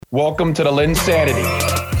Welcome to the LynnSanity,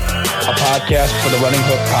 a podcast for the Running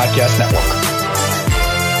Hook Podcast Network.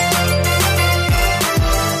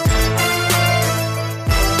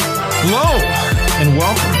 Hello and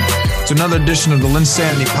welcome to another edition of the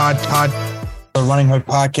LynnSanity pod, the Running Hook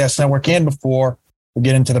Podcast Network. And before we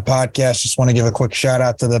get into the podcast, just want to give a quick shout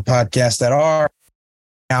out to the podcasts that are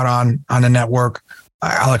out on the network.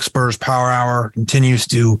 Alex Burr's Power Hour continues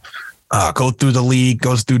to go through the league,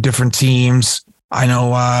 goes through different teams. I know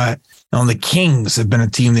the Kings have been a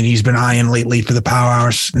team that he's been eyeing lately for the Power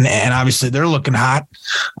Hours, and obviously they're looking hot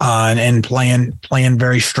and playing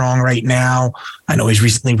very strong right now. I know he's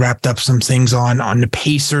recently wrapped up some things on the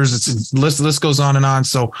Pacers. The list goes on and on.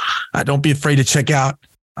 So don't be afraid to check out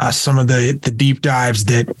some of the deep dives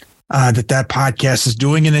that podcast is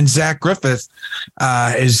doing. And then Zach Griffith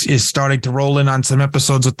is starting to roll in on some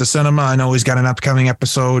episodes with the cinema. I know he's got an upcoming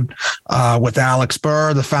episode with Alex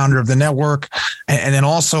Burr, the founder of the network. And then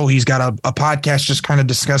also he's got a podcast just kind of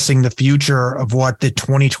discussing the future of what the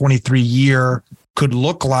 2023 year could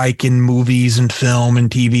look like in movies and film and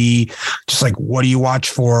TV. Just like, what do you watch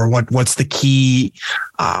for? What's the key?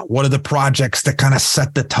 What are the projects that kind of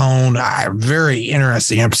set the tone? Very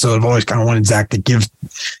interesting episode. I've always kind of wanted Zach to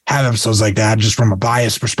have episodes like that, just from a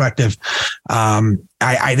biased perspective. I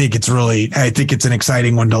think it's an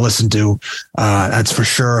exciting one to listen to. That's for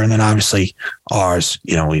sure. And then obviously ours,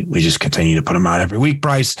 we just continue to put them out every week,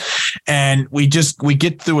 Bryce. And we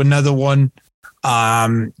get through another one.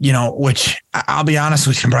 Which I'll be honest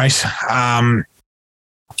with you, Bryce,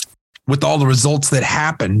 with all the results that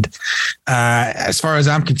happened, as far as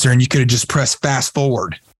I'm concerned, you could have just pressed fast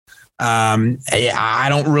forward. I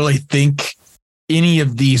don't really think any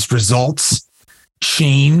of these results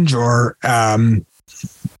change or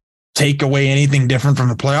take away anything different from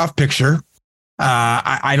the playoff picture.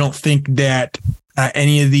 I don't think that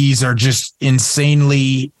any of these are just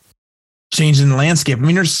insanely changing the landscape. I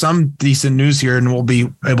mean, there's some decent news here, and we'll be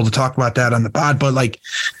able to talk about that on the pod. But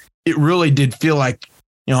it really did feel like,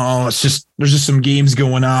 there's just some games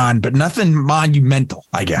going on, but nothing monumental,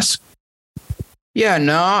 I guess. Yeah,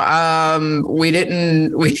 no, we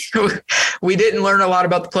didn't learn a lot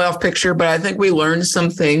about the playoff picture, but I think we learned some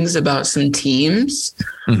things about some teams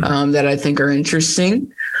that I think are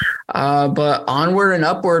interesting. But onward and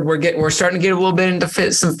upward, we're starting to get a little bit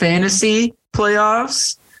into some fantasy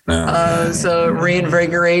playoffs. So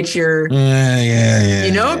reinvigorate your, Caleb,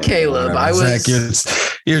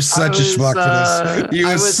 you're such a schmuck for this.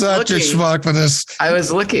 You're such a schmuck for this. I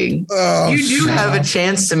was looking. You do have a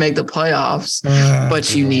chance to make the playoffs,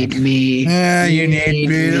 but you need me. You need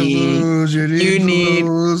me to lose. You need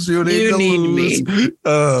me.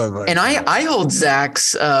 And I hold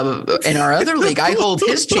Zach's, in our other league, I hold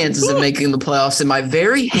his chances of making the playoffs in my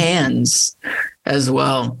very hands as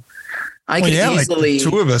well. Easily, the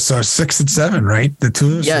two of us are 6 and 7, right? The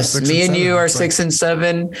two of us. Yes, me and you are 6 and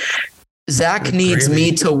 7. Zach needs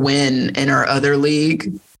me to win in our other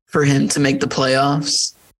league for him to make the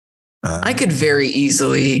playoffs. I could very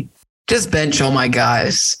easily just bench all my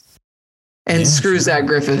guys and screw Zach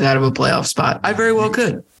Griffith out of a playoff spot. I very well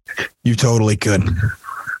could. You totally could.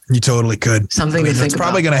 Something to think that's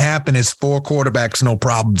probably going to happen is 4 quarterbacks, no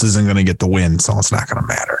problems, isn't going to get the win. So it's not going to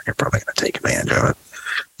matter. You're probably going to take advantage of it.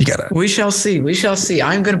 We shall see.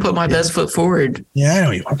 I'm going to put my best foot forward. Yeah, I know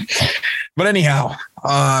you are. But anyhow,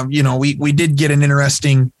 we did get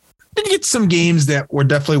some games that were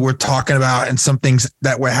definitely worth talking about, and some things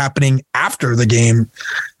that were happening after the game,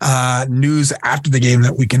 news after the game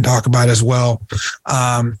that we can talk about as well.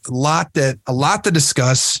 A lot to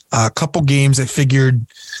discuss. A couple games I figured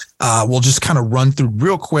we'll just kind of run through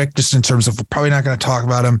real quick, just in terms of, we're probably not going to talk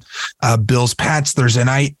about them. Bills Pats Thursday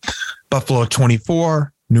night, Buffalo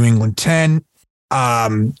 24, New England 10.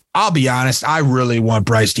 I'll be honest, I really want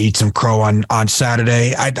Bryce to eat some crow on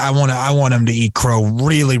Saturday. I want him to eat crow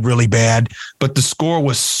really, really bad. But the score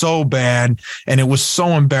was so bad, and it was so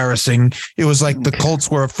embarrassing. It was like the Colts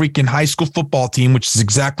were a freaking high school football team, which is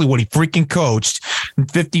exactly what he freaking coached.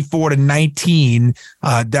 54-19,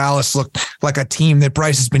 Dallas looked like a team that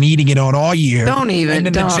Bryce has been eating it on all year. And then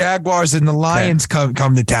the Jaguars and the Lions come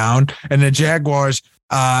to town, and the Jaguars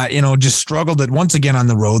just struggled it once again on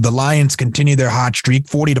the road. The Lions continue their hot streak,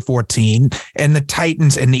 40-14, and the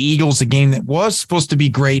Titans and the Eagles, a game that was supposed to be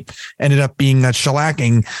great, ended up being a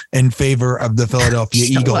shellacking in favor of the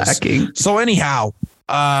Philadelphia Eagles. So anyhow,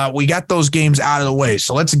 we got those games out of the way.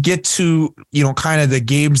 So let's get to, kind of the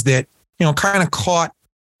games that, kind of caught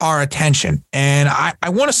our attention. And I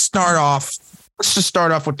want to start off. Let's just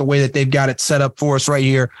start off with the way that they've got it set up for us right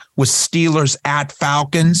here with Steelers at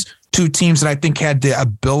Falcons. Two teams that I think had the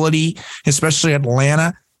ability, especially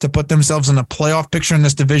Atlanta, to put themselves in a playoff picture in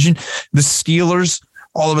this division. The Steelers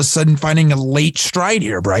all of a sudden finding a late stride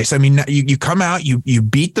here, Bryce. I mean, you come out, you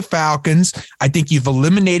beat the Falcons. I think you've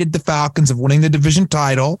eliminated the Falcons of winning the division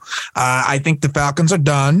title. I think the Falcons are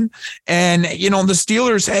done. And, the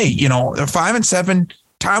Steelers, hey, they're 5-7.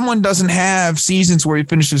 Tomlin doesn't have seasons where he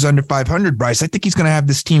finishes under 500, Bryce. I think he's going to have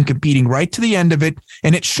this team competing right to the end of it.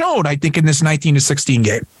 And it showed, I think, in this 19-16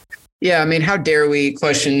 game. Yeah, I mean, how dare we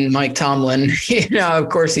question Mike Tomlin? Of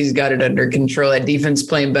course, he's got it under control. That defense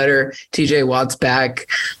playing better. TJ Watt's back.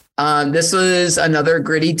 This was another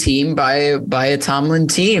gritty team by a Tomlin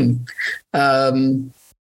team.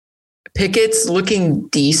 Pickett's looking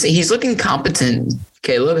decent. He's looking competent.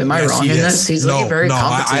 Caleb, am I wrong in this? He's looking very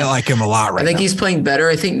competent. I like him a lot right now. I think he's playing better.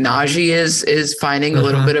 I think Najee is finding a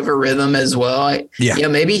little bit of a rhythm as well.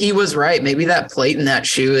 Maybe he was right. Maybe that plate in that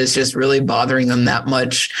shoe is just really bothering them that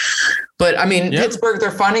much. But, I mean, Pittsburgh, they're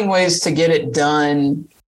finding ways to get it done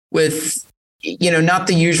with, not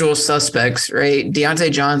the usual suspects, right?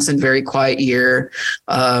 Deontay Johnson, very quiet year.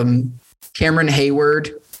 Cameron Hayward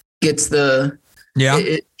gets the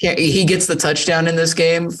he gets the touchdown in this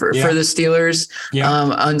game for the Steelers.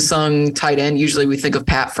 Unsung tight end. Usually we think of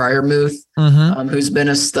Pat Freiermuth, who's been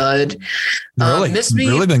a stud.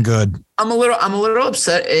 Really been good. I'm a little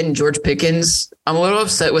upset in George Pickens. I'm a little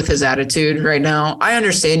upset with his attitude right now. I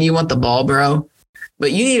understand you want the ball, bro,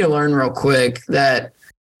 but you need to learn real quick that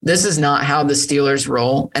this is not how the Steelers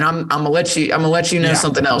roll. And I'm gonna let you know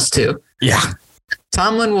something else too. Yeah.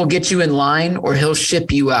 Tomlin will get you in line or he'll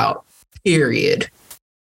ship you out. Period.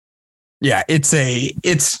 Yeah,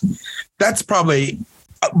 that's probably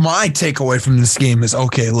my takeaway from this game is,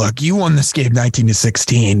 okay, look, you won this game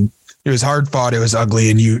 19-16. It was hard fought. It was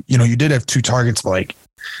ugly. And you did have 2 targets, like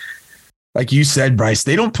you said, Bryce,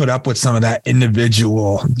 they don't put up with some of that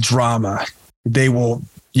individual drama. They will,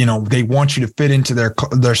 they want you to fit into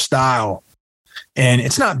their style. And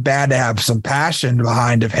it's not bad to have some passion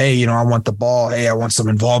behind it. Hey, I want the ball. Hey, I want some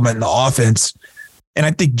involvement in the offense. And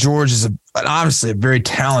I think George is obviously a very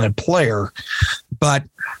talented player, but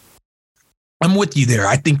I'm with you there.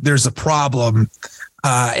 I think there's a problem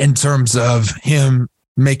in terms of him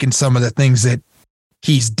making some of the things that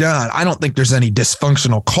he's done. I don't think there's any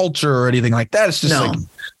dysfunctional culture or anything like that. It's just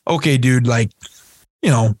okay, dude,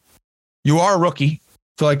 you are a rookie.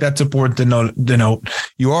 I feel like that's important to note.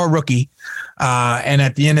 You are a rookie. And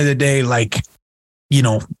at the end of the day,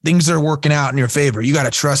 things are working out in your favor. You got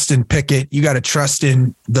to trust in Pickett. You got to trust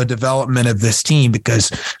in the development of this team because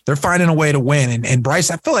they're finding a way to win. And Bryce,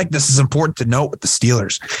 I feel like this is important to note with the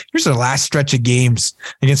Steelers. Here's their last stretch of games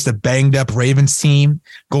against a banged up Ravens team,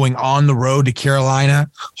 going on the road to Carolina,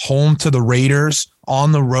 home to the Raiders,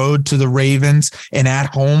 on the road to the Ravens, and at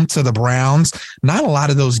home to the Browns. Not a lot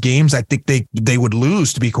of those games I think they would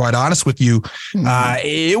lose, to be quite honest with you.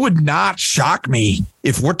 It would not shock me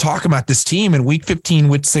if we're talking about this team in week 15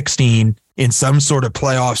 with 16 in some sort of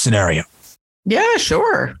playoff scenario. Yeah,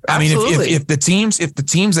 sure. Absolutely. I mean, if the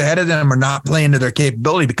teams ahead of them are not playing to their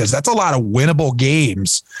capability, because that's a lot of winnable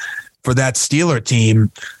games for that Steeler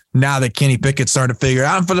team. Now that Kenny Pickett's starting to figure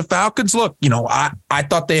out, and for the Falcons, look, I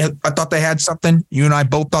thought they had something. You and I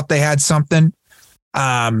both thought they had something.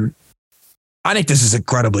 I think this is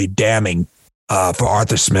incredibly damning for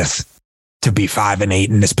Arthur Smith to be 5-8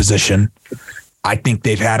 in this position. I think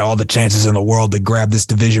they've had all the chances in the world to grab this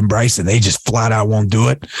division, Bryce, and they just flat out won't do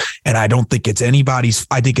it. And I don't think it's anybody's.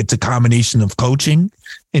 I think it's a combination of coaching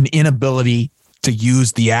and inability to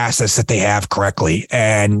use the assets that they have correctly.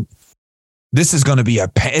 And this has got to be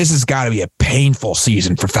a painful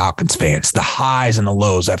season for Falcons fans. The highs and the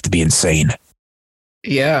lows have to be insane.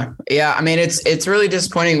 Yeah. I mean, it's really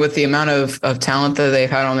disappointing with the amount of talent that they've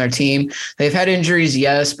had on their team. They've had injuries,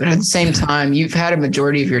 yes, but at the same time, you've had a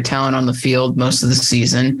majority of your talent on the field most of the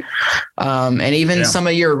season. And even some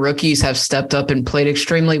of your rookies have stepped up and played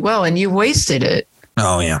extremely well, and you've wasted it.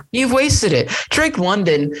 Oh, yeah. You've wasted it. Drake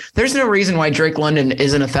London, there's no reason why Drake London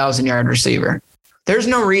isn't a 1,000-yard receiver. There's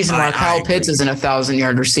no reason why Kyle Pitts isn't a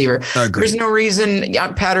 1,000-yard receiver. There's no reason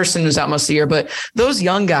Patterson was out most of the year, but those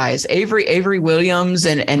young guys, Avery Williams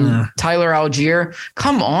and Tyler Algier,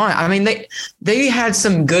 come on. I mean, they had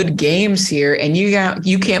some good games here, and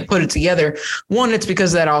you can't put it together. One, it's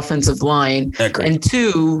because of that offensive line, and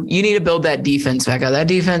 2, you need to build that defense back up. That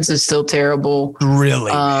defense is still terrible.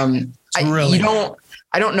 Really,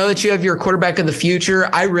 I don't know that you have your quarterback of the future.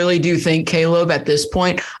 I really do think, Caleb, at this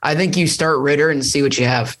point, I think you start Ritter and see what you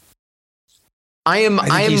have. I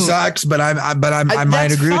think he sucks, but I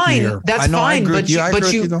might agree with you here. That's fine, but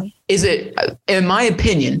is it, in my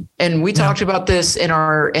opinion, and we talked about this in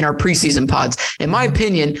our preseason pods. In my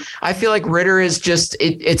opinion, I feel like Ritter is just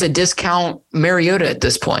it's a discount Mariota at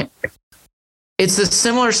this point. It's a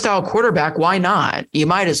similar style quarterback. Why not? You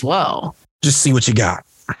might as well just see what you got.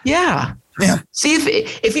 Yeah. See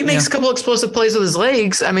if he makes a couple explosive plays with his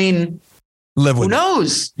legs. I mean, live with who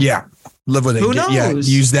knows? Yeah. Live with it. Who knows? Yeah,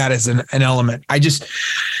 use that as an element.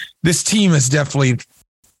 This team has definitely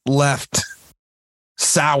left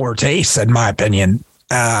sour taste, in my opinion.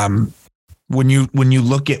 When you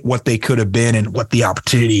look at what they could have been and what the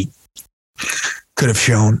opportunity could have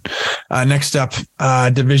shown. Next up,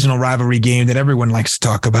 divisional rivalry game that everyone likes to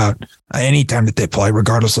talk about anytime that they play,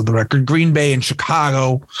 regardless of the record. Green Bay and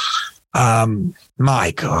Chicago.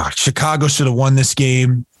 My God, Chicago should have won this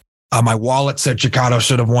game. My wallet said Chicago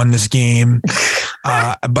should have won this game,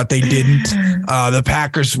 but they didn't. The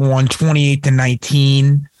Packers won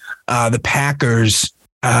 28-19. The Packers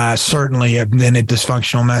certainly have been a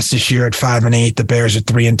dysfunctional mess this year at 5-8. The Bears are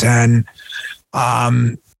 3-10.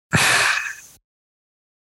 I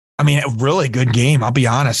mean, a really good game. I'll be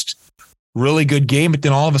honest, really good game. But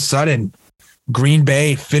then all of a sudden, Green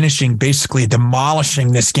Bay finishing basically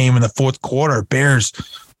demolishing this game in the fourth quarter. Bears.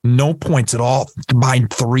 No points at all,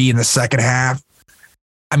 combined 3 in the second half.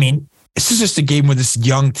 I mean, this is just a game where this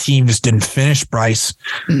young team just didn't finish, Bryce.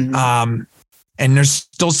 Mm-hmm. And there's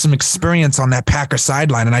still some experience on that Packer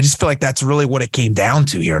sideline. And I just feel like that's really what it came down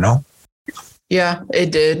to here, no? Yeah,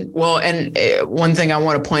 it did. Well, and one thing I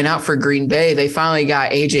want to point out for Green Bay, they finally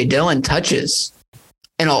got A.J. Dillon touches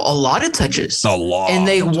and a lot of touches. A lot. And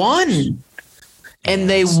they won. And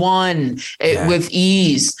they won with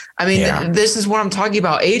ease. I mean, this is what I'm talking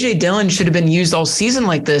about. A.J. Dillon should have been used all season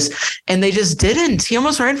like this, and they just didn't. He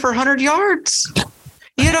almost ran for 100 yards.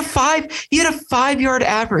 He had a 5-yard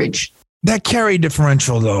average. That carry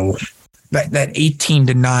differential, though, that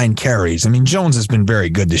 18-9 carries. I mean, Jones has been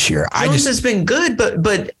very good this year. Jones has been good,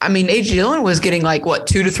 but I mean, A.J. Dillon was getting 2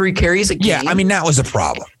 to 3 carries a game. Yeah, I mean, that was a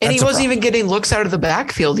problem. And he wasn't even getting looks out of the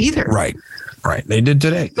backfield either. Right. They did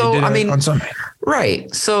today. So, they did on Sunday.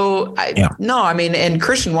 Right. So, and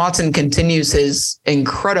Christian Watson continues his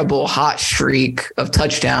incredible hot streak of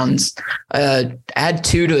touchdowns. Add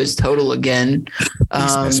 2 to his total again.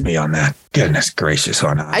 Please miss me on that. Goodness gracious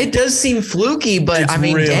on that. It does seem fluky, but it's I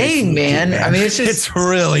mean, really dang, fluky, man. I mean, it's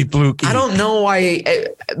really fluky. I don't know why,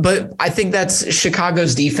 but I think that's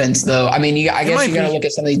Chicago's defense, though. I mean, I guess you got to look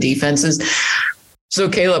at some of these defenses. So,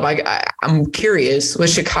 Caleb, I'm curious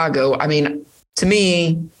with Chicago. I mean, to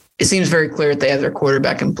me, it seems very clear that they have their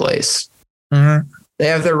quarterback in place. Mm-hmm. They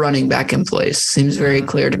have their running back in place. Seems very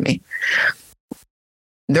clear to me.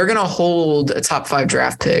 They're going to hold a top 5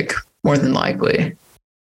 draft pick more than likely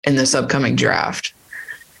in this upcoming draft.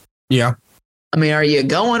 Yeah. I mean, are you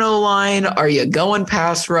going O-line? Are you going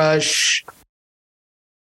pass rush?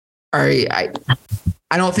 I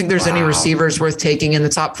don't think there's any receivers worth taking in the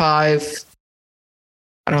top 5.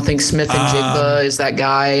 I don't think Smith and Jigba is that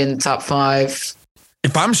guy in the top 5.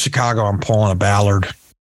 If I'm Chicago, I'm pulling a Ballard.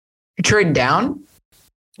 You trading down?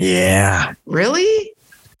 Yeah. Really?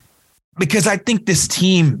 Because I think this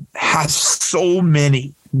team has so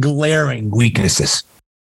many glaring weaknesses.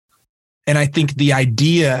 And I think the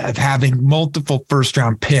idea of having multiple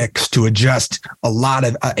first-round picks to adjust a lot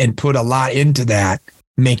of and put a lot into that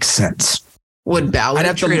makes sense. Would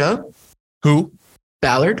Ballard trade up? Who?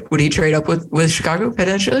 Ballard? Would he trade up with Chicago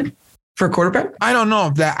potentially for a quarterback? I don't know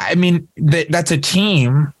if that. I mean, that's a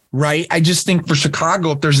team, right? I just think for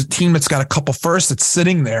Chicago, if there's a team that's got a couple firsts that's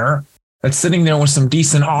sitting there with some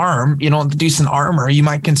decent decent armor, you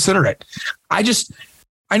might consider it. I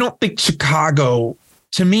don't think Chicago.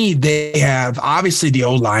 To me, they have obviously the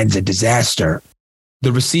O-line's a disaster.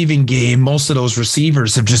 The receiving game, most of those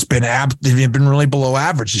receivers have just been they've been really below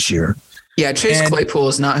average this year. Yeah, Chase Claypool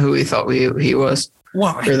is not who we thought he was.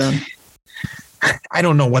 Well, for them. I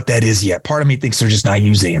don't know what that is yet. Part of me thinks they're just not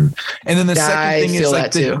using him. And then the second thing is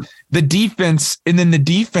like the defense, and then the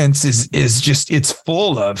defense is just it's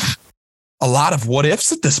full of a lot of what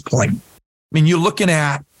ifs at this point. I mean, you're looking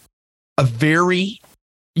at a very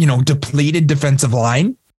depleted defensive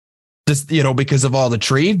line, just because of all the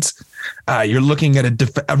trades. You're looking at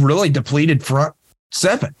a really depleted front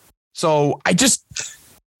 7. So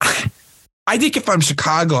I think if I'm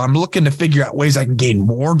Chicago, I'm looking to figure out ways I can gain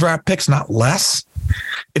more draft picks, not less.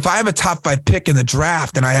 If I have a top 5 pick in the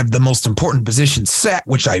draft and I have the most important position set,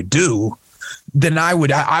 which I do, then I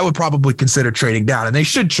would probably consider trading down, and they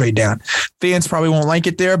should trade down. Fans probably won't like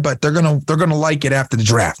it there, but they're gonna like it after the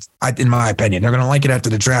draft. In my opinion, they're gonna like it after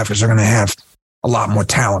the draft because they're gonna have a lot more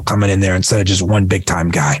talent coming in there instead of just one big time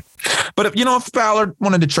guy. But if Ballard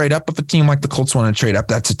wanted to trade up, if a team like the Colts wanted to trade up,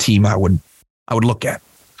 that's a team I would look at.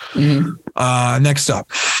 Mm-hmm. Next up,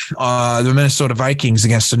 the Minnesota Vikings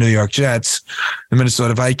against the New York Jets. The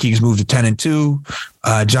Minnesota Vikings move to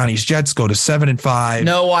 10-2. Johnny's Jets go to 7-5.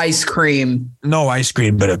 No ice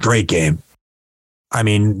cream, but a great game. I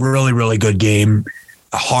mean, really, really good game.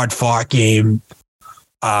 A hard fought game.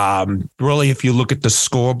 Really, if you look at the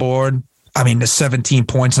scoreboard, I mean, the 17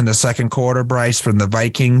 points in the second quarter, Bryce, from the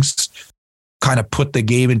Vikings kind of put the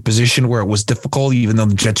game in position where it was difficult, even though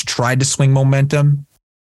the Jets tried to swing momentum.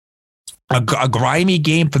 A grimy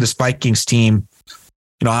game for this Vikings team.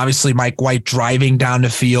 Obviously Mike White driving down the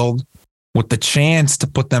field with the chance to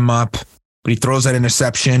put them up, but he throws that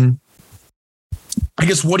interception. I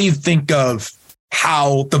guess, what do you think of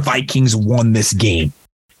how the Vikings won this game?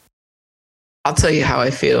 I'll tell you how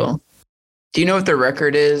I feel. Do you know what their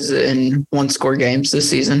record is in one-score games this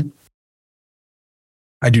season?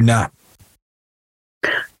 I do not.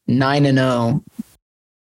 9-0.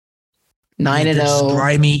 9-0.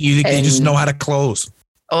 Grimy. You think they just know how to close?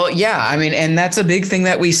 Oh, yeah. I mean, and that's a big thing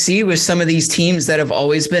that we see with some of these teams that have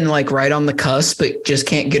always been like right on the cusp, but just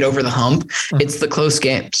can't get over the hump. Mm. It's the close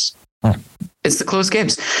games. It's the close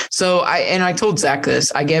games. So I told Zach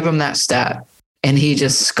this. I gave him that stat, and he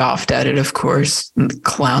just scoffed at it, of course. The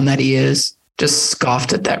clown that he is, just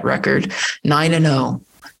scoffed at that record. 9-0.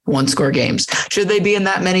 One-score games. Should they be in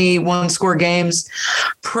that many one-score games?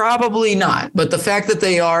 Probably not. But the fact that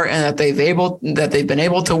they are, and that they've been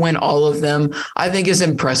able to win all of them, I think is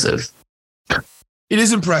impressive. It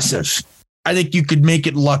is impressive. I think you could make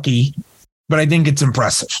it lucky, but I think it's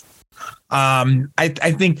impressive. I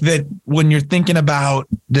think that when you're thinking about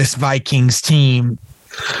this Vikings team,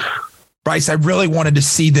 Bryce, I really wanted to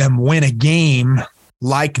see them win a game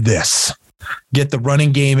like this. Get the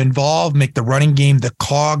running game involved, make the running game the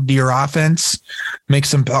cog to your offense, make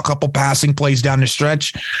a couple passing plays down the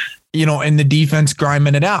stretch, and the defense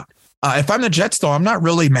grinding it out. If I'm the Jets, though, I'm not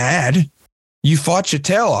really mad. You fought your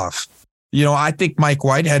tail off. I think Mike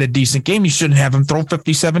White had a decent game. You shouldn't have him throw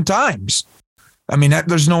 57 times. I mean,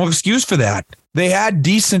 there's no excuse for that. They had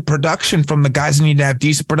decent production from the guys they need to have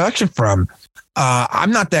decent production from.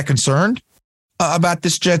 I'm not that concerned about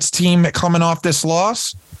this Jets team coming off this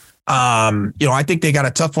loss. I think they got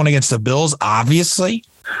a tough one against the Bills, obviously.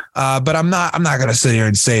 But I'm not going to sit here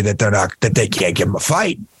and say that they can't give them a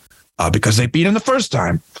fight because they beat them the first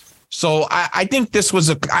time. So I think this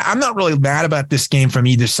was I'm not really mad about this game from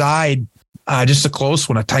either side. Just a close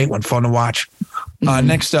one, a tight one, fun to watch.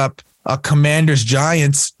 Next up, Commanders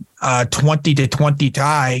Giants, 20-20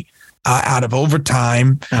 tie out of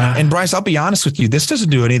overtime. And Bryce, I'll be honest with you, this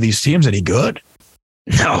doesn't do any of these teams any good.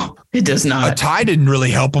 No, it does not. A tie didn't really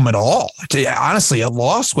help them at all. Honestly, a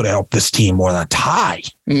loss would have helped this team more than a tie.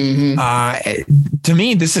 Mm-hmm. To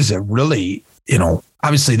me, this is a really,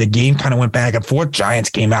 obviously the game kind of went back and forth. Giants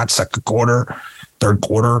came out second quarter, third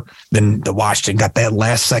quarter. Then the Washington got that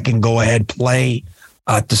last second go ahead play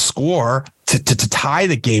to score to tie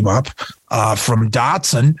the game up from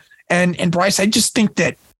Dotson. And Bryce, I just think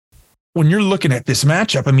that when you're looking at this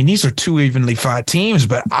matchup, I mean, these are two evenly fought teams,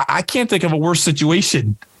 but I can't think of a worse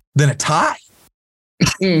situation than a tie.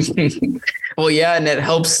 Well, yeah, and it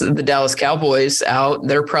helps the Dallas Cowboys out.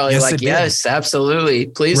 They're probably yes, absolutely.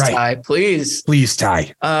 Please tie, please. Please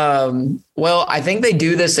tie. Well, I think they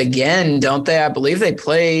do this again, don't they? I believe they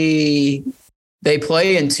play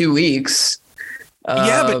in 2 weeks.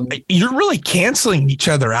 Yeah, but you're really canceling each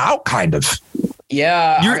other out, kind of.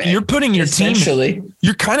 Yeah, you're putting your team.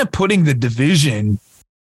 You're kind of putting the division,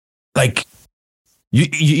 like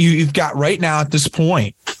you've got right now at this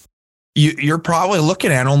point. You're probably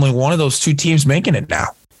looking at only one of those two teams making it now.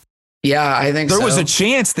 Yeah, I think there was a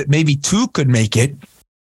chance that maybe two could make it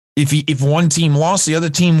if one team lost, the other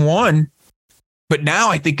team won. But now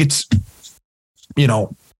I think it's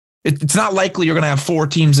it's not likely you're going to have four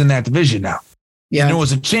teams in that division now. Yeah, and there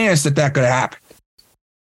was a chance that could happen.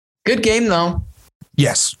 Good game though.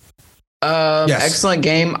 Yes. Excellent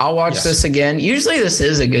game. I'll watch this again. Usually this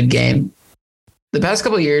is a good game. The past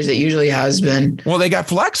couple of years, it usually has been. Well, they got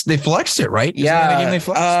flexed. They flexed it, right?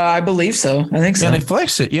 I believe so. I think so. Yeah, they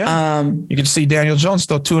flexed it. Yeah. You can see Daniel Jones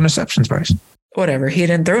throw 2 interceptions, Bryce. Whatever. He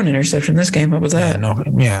didn't throw an interception this game. How about that? How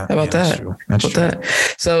about that? That's true. That's true.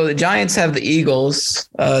 That? So the Giants have the Eagles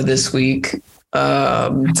this week.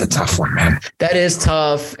 It's a tough one, man. That is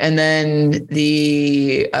tough. And then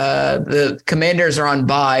the Commanders are on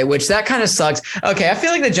bye, which that kind of sucks. Okay, I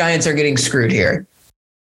feel like the Giants are getting screwed here.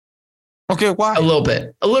 Okay, why? A little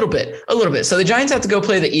bit. So the Giants have to go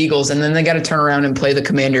play the Eagles, and then they got to turn around and play the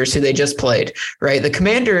Commanders, who they just played, right? The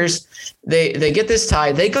Commanders, they get this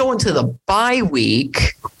tie. They go into the bye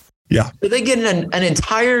week. Yeah. So they get an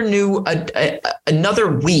entire another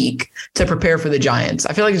week to prepare for the Giants.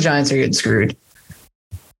 I feel like the Giants are getting screwed.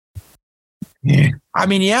 Yeah. I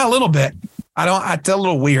mean, yeah, a little bit. It's a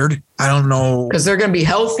little weird. I don't know. Because they're going to be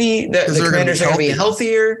healthy. The Commanders are going to be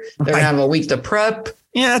healthier. They're going to have a week to prep.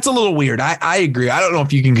 Yeah, that's a little weird. I agree. I don't know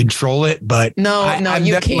if you can control it, but no,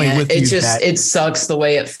 you can't. It sucks the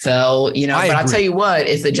way it fell, but I'll tell you what,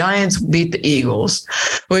 if the Giants beat the Eagles,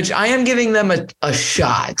 which I am giving them a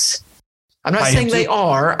shot. I'm not saying they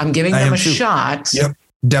are. I'm giving them a shot. Yep.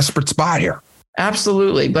 Desperate spot here.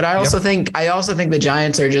 Absolutely. But I also think the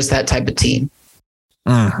Giants are just that type of team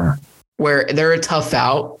where they're a tough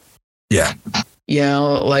out. Yeah.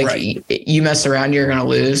 You mess around, you're going to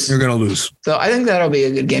lose. You're going to lose. So I think that'll be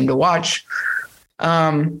a good game to watch.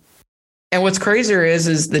 And what's crazier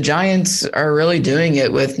is the Giants are really doing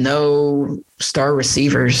it with no star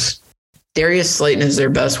receivers. Darius Slayton is their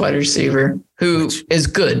best wide receiver, who is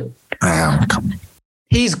good.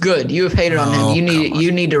 He's good. You have hated on him.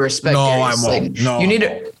 You need to respect Darius Slayton. No,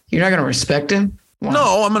 you're not going to respect him? Why?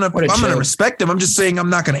 No, I'm going to respect him. I'm just saying I'm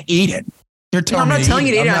not going to eat it. I'm not telling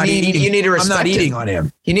you to eat it. I mean, you need to respect him. I'm not eating on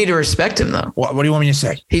him. You need to respect him, though. What do you want me to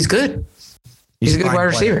say? He's good. He's a good wide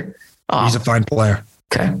receiver. Oh. He's a fine player.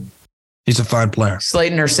 Okay. He's a fine player.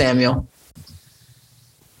 Slayton or Samuel?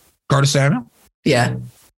 Carter Samuel? Yeah.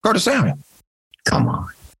 Carter Samuel. Come on.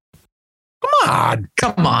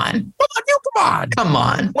 Come on.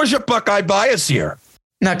 Where's your Buckeye bias here?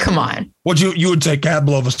 No, come on. You would take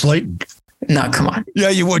Campbell over Slayton? No, come on. Yeah,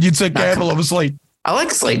 you would. You'd take Campbell over Slayton. I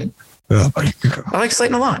like Slayton. I like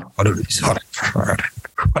Slayton a lot.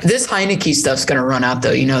 This Heineke stuff's going to run out,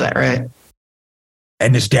 though. You know that, right?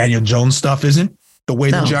 And this Daniel Jones stuff isn't? The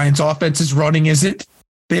way the Giants offense is running isn't?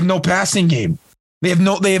 They have no passing game. They have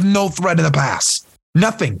no threat of the pass.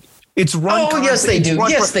 Nothing. It's run. Oh, yes, they do.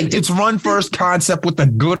 They do. It's run first concept with a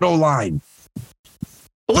good O-line.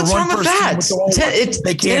 What's wrong with that?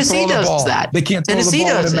 Tennessee does that. They can't throw the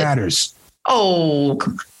ball when it matters. Oh,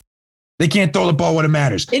 they can't throw the ball when it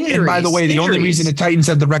matters. And by the way, the only reason the Titans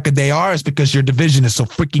have the record they are is because your division is so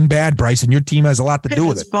freaking bad, Bryce, and your team has a lot to do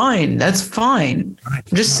with it. That's fine. I'm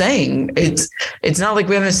just saying it's not like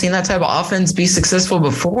we haven't seen that type of offense be successful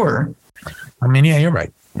before. I mean, yeah, you're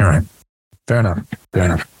right. Fair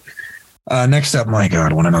enough. Next up, my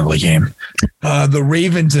God, what an ugly game. The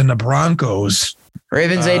Ravens and the Broncos.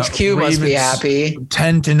 Ravens HQ must be happy.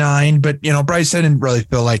 10-9, but Bryce, I didn't really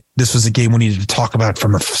feel like this was a game we needed to talk about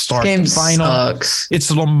from a start to final. Sucks. It's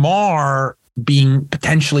Lamar being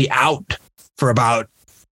potentially out for about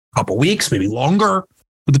a couple weeks, maybe longer,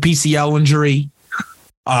 with the PCL injury.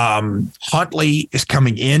 Huntley is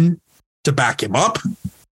coming in to back him up.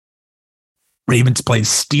 Ravens play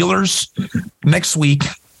Steelers next week.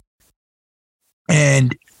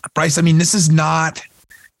 And Bryce, I mean, this is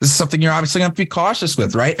something you're obviously going to be cautious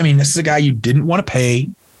with, right? I mean, this is a guy you didn't want to pay.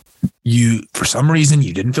 For some reason,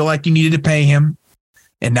 you didn't feel like you needed to pay him.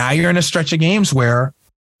 And now you're in a stretch of games where,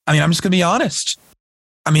 I mean, I'm just going to be honest.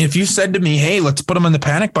 I mean, if you said to me, hey, let's put him in the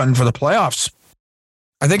panic button for the playoffs,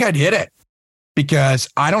 I think I'd hit it because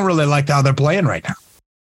I don't really like how they're playing right now.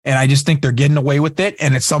 And I just think they're getting away with it.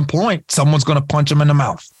 And at some point, someone's going to punch him in the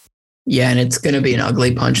mouth. Yeah, and it's going to be an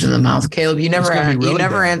ugly punch in the mouth. Caleb, you never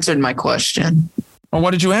answered my question. Well, what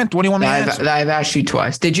did you answer? What do you want me to answer? I've asked you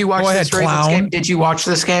twice. Did you watch this Ravens game? Did you watch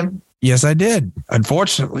this game? Yes, I did.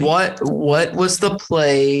 Unfortunately. What was the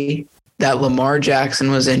play that Lamar Jackson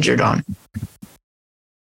was injured on?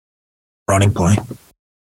 Running play.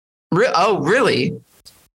 Oh, really?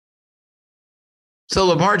 So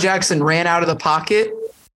Lamar Jackson ran out of the pocket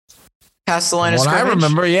past the line of scrimmage? I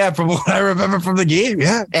remember, from what I remember from the game,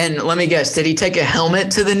 yeah. And let me guess, did he take a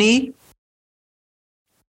helmet to the knee?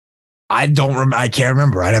 I can't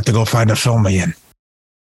remember. I'd have to go find a film again.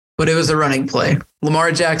 But it was a running play.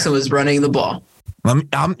 Lamar Jackson was running the ball.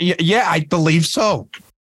 Yeah, I believe so.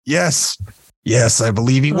 Yes, I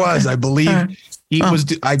believe he was. I believe he was.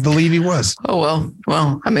 I believe he was. Oh,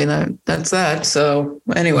 well, I mean, that's that. So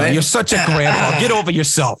anyway. You're such a grandpa. Get over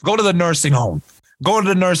yourself. Go to the nursing home. Get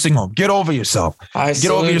over yourself.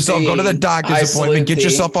 Get over yourself. Go to the doctor's appointment. Get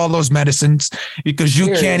yourself all those medicines because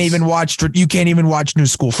you can't even watch new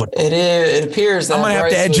school football. It appears that I'm gonna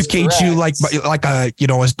have to educate you like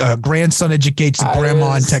a grandson educates a grandma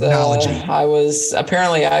on technology. I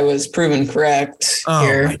was proven correct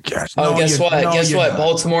here. My gosh. Guess what?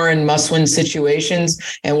 Baltimore in must-win situations,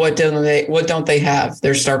 and what don't they have?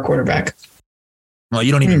 Their star quarterback. Well,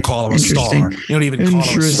 you don't even call him a star. You don't even call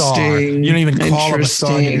him a star. You don't even call him a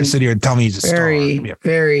star. You're going to sit here and tell me he's a star.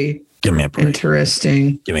 Very give me a break.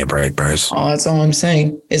 Interesting. Give me a break, Bryce. Oh, that's all I'm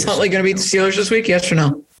saying. Is Huntley going to beat the Steelers this week? Yes or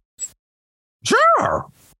no? Sure.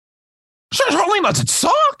 Huntley doesn't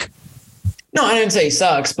suck. No, I didn't say he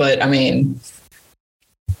sucks, but I mean,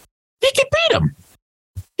 he can beat him.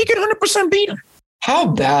 He can 100% beat him. How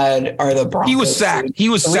bad are the Broncos? He was sacked. He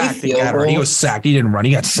was sacked. He was sacked. He didn't run.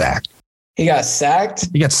 He got sacked. He got sacked?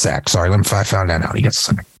 He got sacked. Sorry, I found that out. He got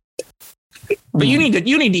sacked. But you need to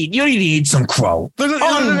eat some crow.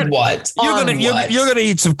 On what? You're gonna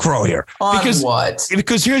eat some crow here.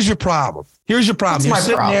 Because here's your problem. You're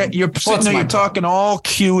sitting there, you're talking all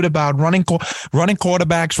cute about running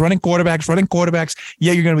quarterbacks.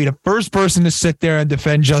 Yeah, you're going to be the first person to sit there and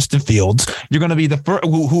defend Justin Fields. You're going to be the first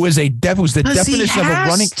who's the definition of a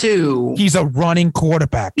running. He's a running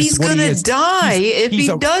quarterback. He's going to die if he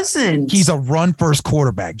doesn't. He's a run first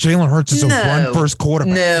quarterback. Jalen Hurts is a run first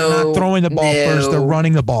quarterback. No, they're not throwing the ball first. They're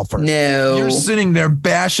running the ball first. No, you're sitting there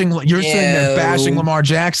bashing Lamar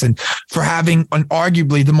Jackson for having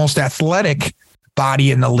arguably the most athletic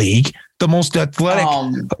body in the league, the most athletic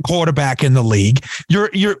quarterback in the league.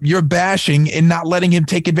 You're bashing and not letting him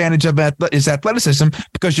take advantage of his athleticism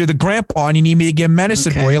because you're the grandpa and you need me to get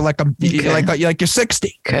medicine for you like you're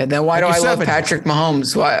 60. Okay, then why do I love Patrick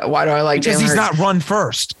Mahomes? Why do I like Jalen Hurts? Because he's not run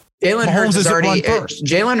first. Jalen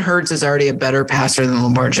Hurts is already a better passer than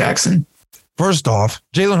Lamar Jackson. First off,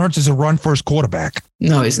 Jalen Hurts is a run first quarterback.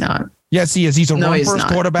 No, he's not. Yes, he is. He's a run-first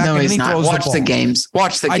quarterback. No, he's not. Watch the games.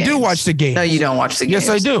 I do watch the games. No, you don't watch the games. Yes,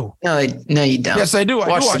 I do. No, you don't. Yes, I do.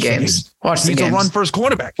 Watch the games. He's a run-first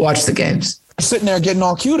quarterback. Watch the games. You're sitting there getting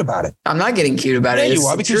all cute about it. I'm not getting cute about it. Yeah, you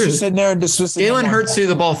are, because you're sitting there and dismissing. Jalen Hurts threw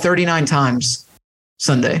the ball 39 times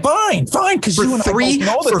Sunday. Fine. Because you and I both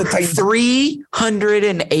know that the Titans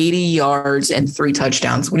 380 yards and 3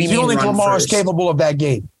 touchdowns. What do you mean? You don't think Lamar is capable of that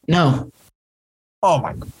game? No. Oh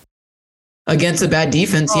my God. Against a bad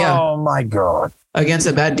defense, yeah. Oh my God. Against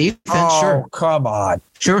a bad defense, sure. Oh, come on.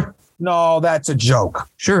 Sure. No, that's a joke.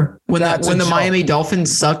 Sure. When the Miami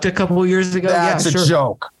Dolphins sucked a couple of years ago, that's a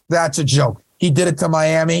joke. That's a joke. He did it to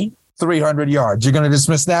Miami, 300 yards. You're going to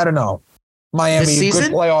dismiss that or no? Miami, a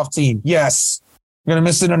good playoff team. Yes. You're going to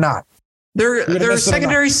miss it or not? Their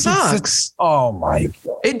secondary sucks. Oh my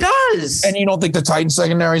God. It does. And you don't think the Titans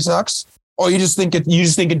secondary sucks? Or you just think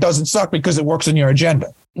it doesn't suck because it works in your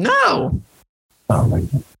agenda? No. Oh my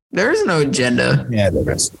God. There is no agenda. Yeah,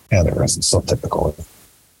 there is. It's so typical.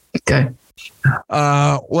 Okay.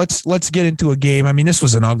 Let's get into a game. I mean, this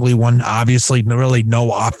was an ugly one. Obviously, really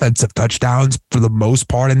no offensive touchdowns for the most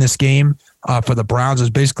part in this game. For the Browns, it was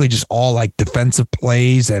basically just all like defensive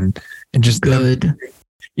plays and just good.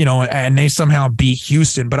 And they somehow beat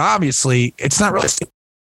Houston. But obviously, it's not really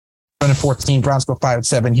 7-14. Browns go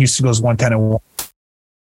 5-7. Houston goes 1-10-1.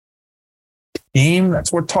 Game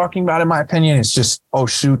that's worth talking about, in my opinion, is just, oh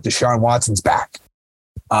shoot, Deshaun Watson's back.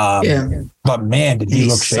 But man, did he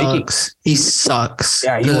look shaky? He sucks.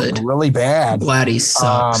 Yeah, he looked really bad. I'm glad he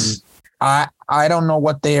sucks. I don't know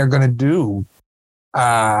what they are going to do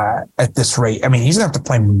at this rate. I mean, he's going to have to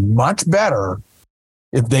play much better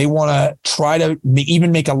if they want to try to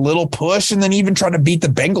even make a little push and then even try to beat the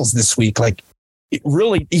Bengals this week. Like,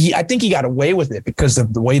 I think he got away with it because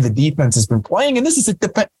of the way the defense has been playing. And this is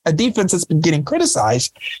a defense that's been getting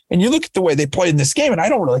criticized. And you look at the way they played in this game, and I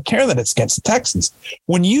don't really care that it's against the Texans.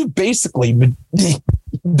 When you basically,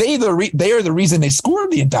 they are the reason they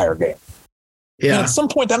scored the entire game. Yeah. And at some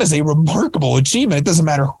point, that is a remarkable achievement. It doesn't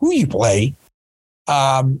matter who you play. So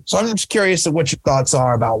I'm just curious of what your thoughts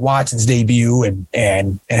are about Watson's debut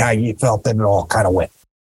and how you felt that it all kind of went.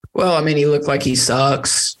 Well, I mean, he looked like he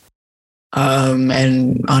sucks.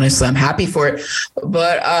 And honestly, I'm happy for it.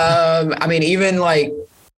 But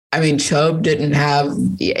Chubb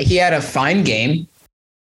he had a fine game,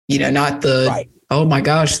 not the, right. Oh my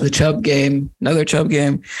gosh, the Chubb game, another Chubb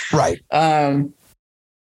game. Right.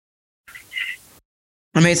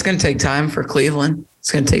 It's going to take time for Cleveland.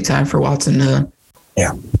 It's going to take time for Watson to,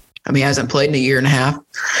 he hasn't played in a year and a half.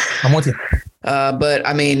 I'm with you. But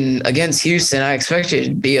against Houston, I expect you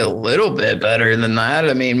to be a little bit better than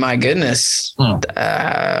that. My goodness. Like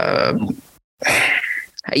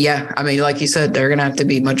you said, they're going to have to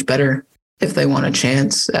be much better if they want a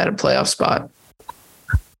chance at a playoff spot.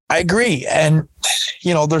 I agree. And,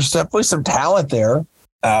 there's definitely some talent there,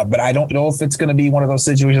 but I don't know if it's going to be one of those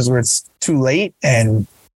situations where it's too late and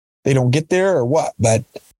they don't get there or what. But,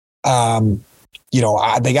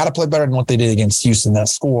 they got to play better than what they did against Houston. That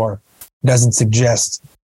score doesn't suggest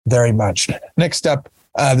very much. Next up,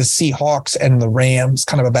 the Seahawks and the Rams,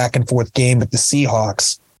 kind of a back and forth game, but the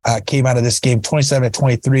Seahawks came out of this game,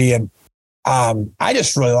 27-23. And I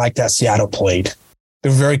just really liked how Seattle played. They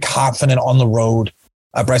were very confident on the road.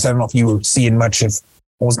 Bryce, I don't know if you were seeing much of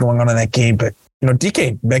what was going on in that game, but,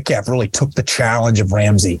 DK Metcalf really took the challenge of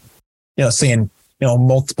Ramsey, seeing,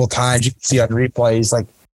 multiple times you can see on replays,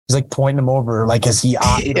 he's pointing him over, as he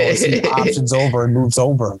options over and moves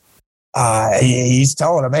over. He's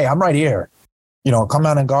telling him, hey, I'm right here, come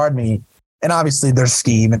out and guard me. And obviously there's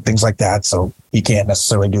scheme and things like that. So he can't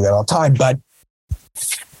necessarily do that all the time, but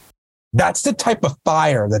that's the type of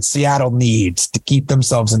fire that Seattle needs to keep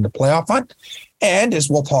themselves in the playoff hunt. And as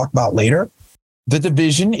we'll talk about later, the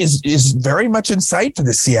division is very much in sight for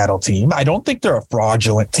the Seattle team. I don't think they're a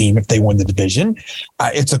fraudulent team if they win the division.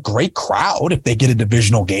 It's a great crowd if they get a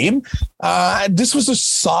divisional game. This was a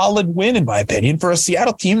solid win, in my opinion, for a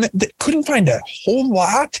Seattle team that couldn't find a whole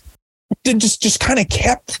lot. Then just kind of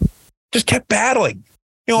kept battling.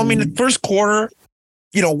 The first quarter,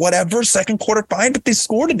 whatever, second quarter, fine, but they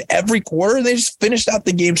scored in every quarter. They just finished out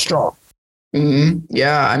the game strong. Mm-hmm.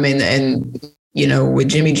 Yeah. With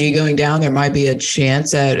Jimmy G going down, there might be a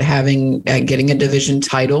chance at getting a division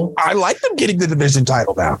title. I like them getting the division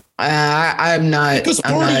title now. I'm not. Because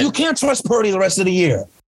Purdy, you can't trust Purdy the rest of the year.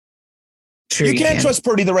 Sure you can't trust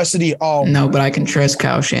Purdy the rest of the year. No, but I can trust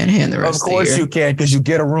Kyle Shanahan the rest of the year. Of course you can, because you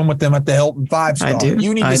get a room with them at the Hilton 5-star. I do.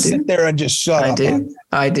 You need to sit there and just shut up.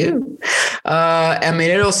 I do.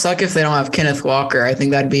 It'll suck if they don't have Kenneth Walker. I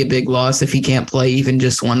think that'd be a big loss if he can't play even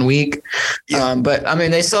just 1 week. Yeah. But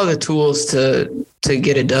they still have the tools to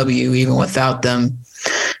get a W even without them.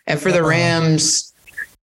 And for the Rams,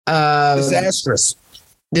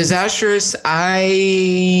 disastrous. The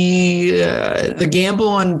gamble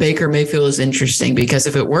on Baker Mayfield is interesting because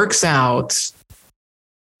if it works out,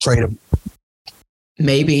 trade him.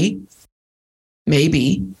 Maybe.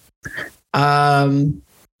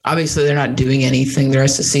 Obviously, they're not doing anything the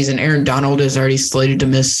rest of the season. Aaron Donald is already slated to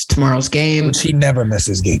miss tomorrow's game. Which he never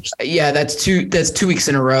misses games. Yeah, that's 2 weeks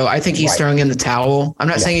in a row. I think he's throwing in the towel. I'm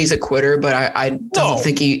not saying he's a quitter, but I don't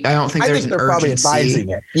think there's an urgency. Probably advising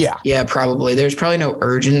it. Yeah, probably. There's probably no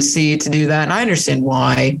urgency to do that, and I understand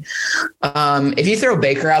why. If you throw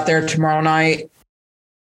Baker out there tomorrow night,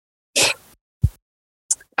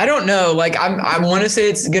 I don't know. I want to say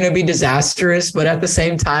it's going to be disastrous, but at the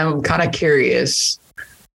same time, I'm kind of curious.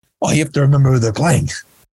 Well, you have to remember who they're playing.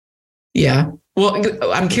 Yeah. Well,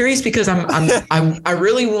 I'm curious because I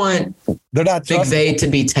really want McVay to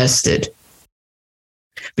be tested.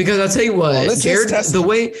 Because I'll tell you what,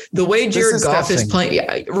 the way Jared Goff is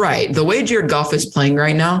playing, right? The way Jared Goff is playing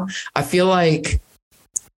right now, I feel like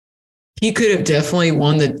he could have definitely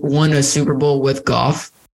won a Super Bowl with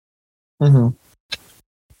Goff. Mm-hmm.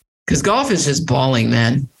 Because Goff is just balling,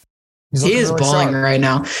 man. He is really balling right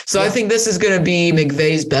now. So I think this is going to be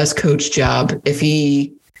McVay's best coach job if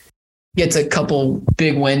he gets a couple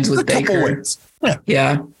big wins with Baker.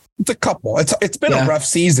 Yeah. It's a couple. It's been a rough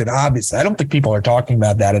season, obviously. I don't think people are talking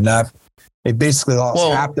about that enough. They basically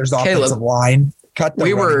lost half their offensive line, cut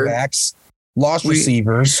their running backs, lost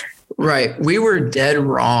receivers. Right. We were dead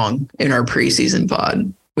wrong in our preseason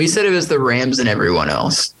pod. We said it was the Rams and everyone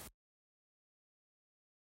else.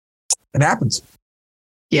 It happens.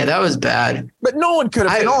 Yeah, that was bad. But no one could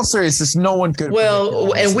have, in all seriousness, no one could have.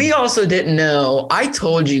 Well, and we also didn't know. I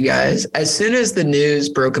told you guys, as soon as the news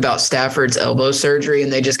broke about Stafford's elbow surgery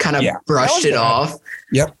and they just kind of brushed it off.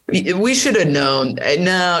 Yep. We should have known.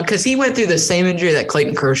 No, because he went through the same injury that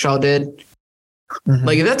Clayton Kershaw did. Mm-hmm.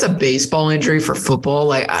 If that's a baseball injury for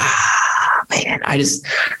football, man,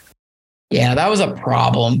 that was a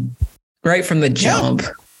problem right from the jump.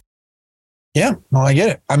 Yeah, no, I get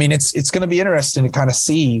it. It's going to be interesting to kind of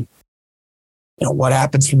see, what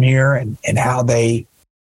happens from here and how they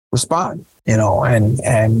respond,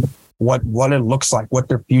 and what it looks like, what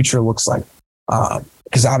their future looks like.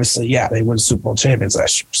 Because obviously, they won Super Bowl champions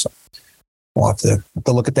last year, so we'll have to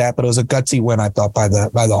look at that. But it was a gutsy win, I thought, by the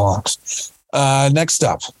Hawks. Next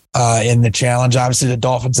up in the challenge, obviously the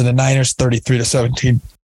Dolphins and the Niners, 33-17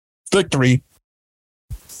 victory.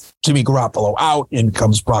 Jimmy Garoppolo out, in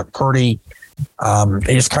comes Brock Purdy.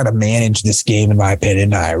 They just kind of managed this game, in my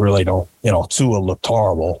opinion. I really don't, Tua looked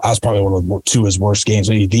horrible. I was probably one of Tua's worst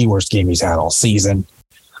games, maybe the worst game he's had all season,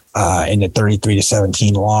 in the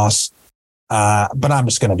 33-17 loss. But I'm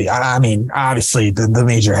just going to be, obviously the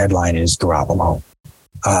major headline is Garoppolo,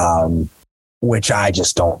 which I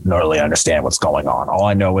just don't really understand what's going on. All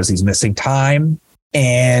I know is he's missing time,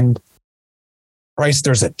 and Bryce,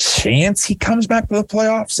 there's a chance he comes back to the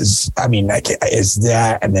playoffs. Is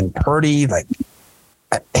that, and then Purdy, a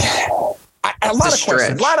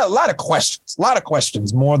lot of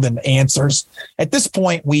questions more than answers. At this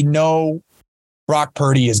point, we know Brock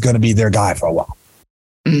Purdy is going to be their guy for a while.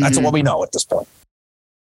 That's what we know at this point.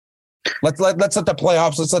 Let's let the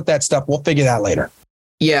playoffs. Let's let that stuff. We'll figure that later.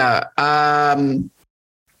 Yeah. The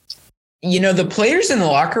players in the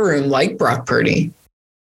locker room like Brock Purdy.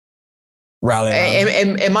 Rally.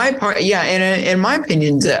 In my part, yeah. In my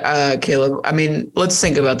opinion, Caleb, I mean, let's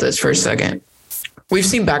think about this for a second. We've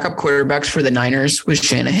seen backup quarterbacks for the Niners with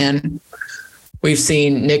Shanahan. We've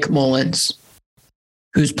seen Nick Mullins,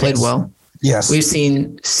 who's played well. Yes. We've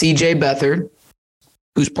seen CJ Beathard,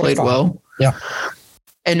 who's played well. Yeah.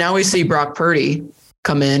 And now we see Brock Purdy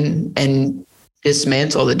come in and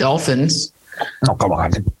dismantle the Dolphins. Oh, come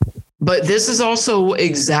on. But this is also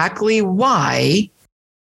exactly why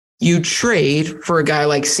you trade for a guy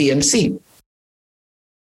like CMC.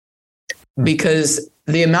 Because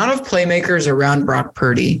the amount of playmakers around Brock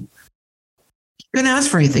Purdy, you couldn't ask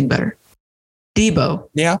for anything better. Debo,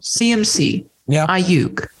 CMC,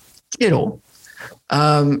 Ayuk, Kittle,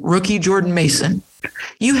 rookie Jordan Mason.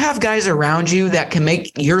 You have guys around you that can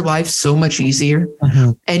make your life so much easier,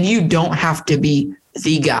 and you don't have to be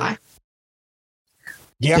the guy.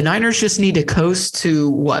 Yeah. The Niners just need to coast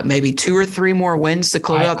to maybe 2 or 3 more wins to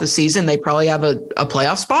close out the season. They probably have a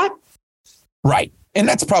playoff spot. Right. And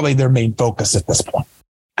that's probably their main focus at this point.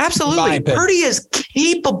 Absolutely. Purdy is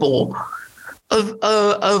capable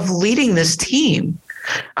of leading this team.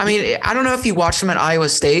 I mean, I don't know if you watched him at Iowa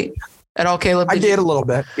State at all, Caleb. I did a little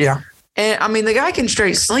bit. Yeah. And I mean, the guy can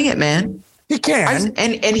straight sling it, man. He can.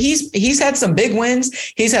 And he's had some big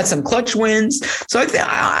wins. He's had some clutch wins. So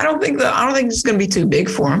I don't think it's going to be too big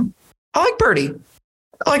for him. I like Purdy.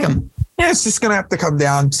 I like him. Yeah, it's just going to have to come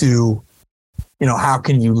down to, how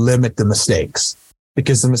can you limit the mistakes?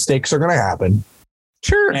 Because the mistakes are going to happen.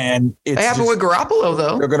 Sure. And they happen with Garoppolo,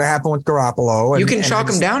 though. They're going to happen with Garoppolo. You can chalk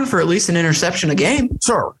him down for at least an interception a game.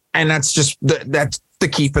 Sure. And that's just that's the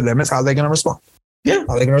key for them is how they're going to respond. Yeah.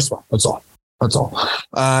 How they're going to respond. That's all.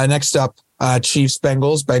 Next up, Chiefs,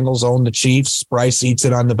 Bengals. Bengals own the Chiefs. Bryce eats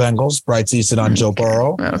it on the Bengals. Bryce eats it on Joe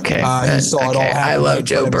Burrow. Okay. He saw it all happen. I love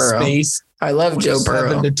Joe Burrow. I love Joe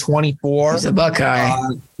Burrow. 7-24. He's a Buckeye.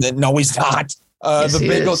 No, he's not. Yes, the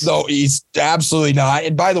Bengals, no, he's absolutely not.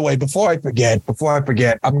 And by the way, before I forget,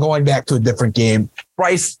 I'm going back to a different game.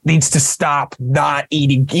 Bryce needs to stop not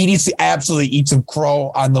eating. He needs to absolutely eat some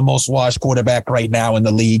crow on the most washed quarterback right now in the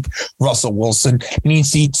league, Russell Wilson. He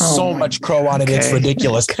needs to eat so much crow on it. Okay. It's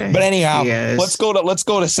ridiculous. Okay. But anyhow, let's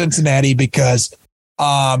go to Cincinnati because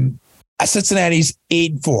Cincinnati's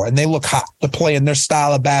 8-4 and they look hot. They're playing their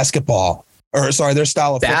style of basketball. Their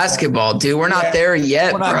style of basketball, dude. We're not there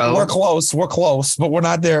yet, bro. We're close, but we're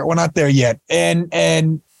not there. We're not there yet.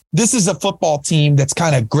 And this is a football team that's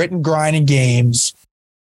kind of grit and grind in games.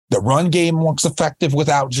 The run game looks effective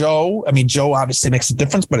without Joe. I mean, Joe obviously makes a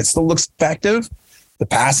difference, but it still looks effective. The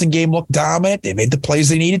passing game looked dominant. They made the plays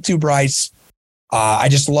they needed to, Bryce. I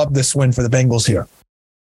just love this win for the Bengals here.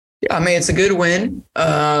 Yeah, I mean, it's a good win.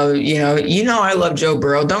 I love Joe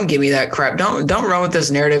Burrow. Don't give me that crap. Don't run with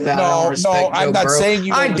this narrative that I don't respect Joe I'm not Burrow. saying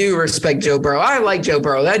you. I do respect Joe Burrow. I like Joe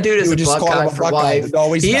Burrow. That dude is a Buckeye for life.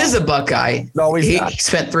 No, he is a Buckeye. No, he's not. He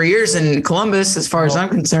spent 3 years in Columbus. As far as I'm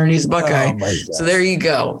concerned, he's a Buckeye. So there you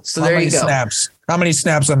go. How many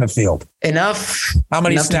snaps on the field? Enough. How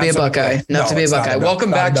many enough snaps to be a Buckeye. Enough to be a Buckeye.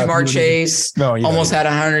 Welcome back, Jamar Chase. Almost had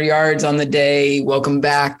 100 yards on the day. Welcome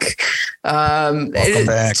back.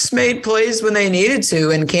 Just made plays when they needed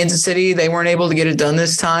to. In Kansas City, they weren't able to get it done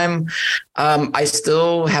this time. I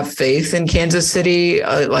still have faith in Kansas City.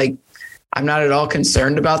 I'm not at all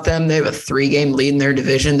concerned about them. They have a 3-game lead in their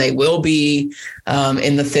division. They will be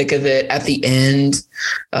in the thick of it at the end.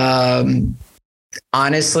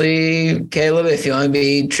 Honestly, Caleb, if you want to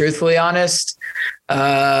be truthfully honest,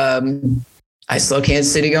 I still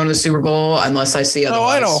Kansas City going to the Super Bowl unless I see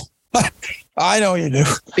otherwise. No, I know. I know you do.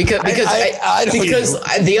 Because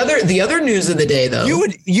the other news of the day though.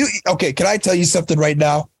 Okay, can I tell you something right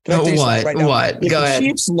now? What? If Go ahead. The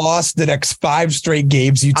Chiefs lost the next 5 straight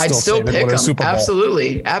games, I'd still pick them. Super Bowl.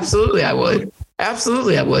 Absolutely, I would.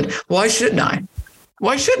 Why shouldn't I?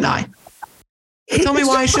 Tell me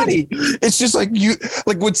why I shouldn't. It's just like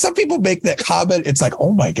when some people make that comment, it's like,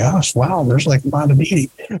 oh my gosh, wow, there's like a lot of eating.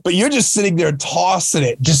 But you're just sitting there tossing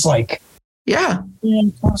it, just like, yeah,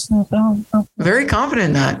 very confident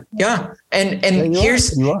in that. Yeah. And here's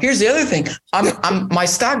the other thing. My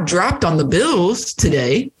stock dropped on the Bills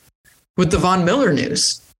today with the Von Miller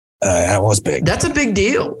news. That was big. That's a big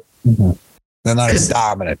deal. Mm-hmm. They're not as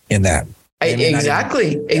dominant in that.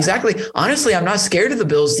 Exactly. Honestly, I'm not scared of the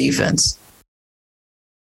Bills defense.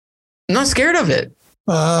 I'm not scared of it.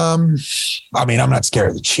 I mean, I'm not scared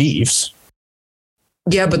of the Chiefs.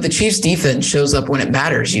 Yeah, but the Chiefs defense shows up when it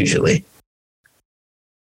matters usually.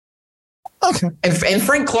 Okay. And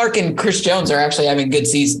Frank Clark and Chris Jones are actually having good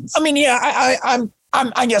seasons. I mean, yeah,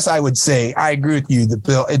 I guess I would say I agree with you.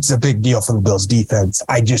 It's a big deal for the Bills defense.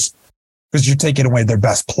 Because you're taking away their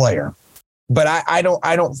best player. But I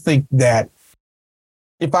don't think that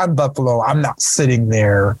if I'm Buffalo, I'm not sitting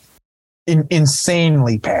there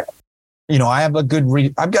insanely panicked. I've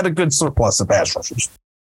got a good surplus of pass rushers.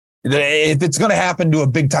 If it's going to happen to a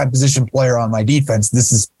big time position player on my defense,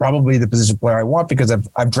 this is probably the position player I want because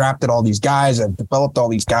I've drafted all these guys. I've developed all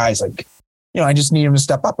these guys. I just need him to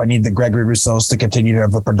step up. I need the Gregory Rousseaus to continue to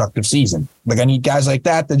have a productive season. I need guys like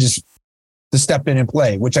that to step in and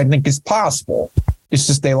play, which I think is possible. It's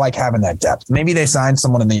just they like having that depth. Maybe they signed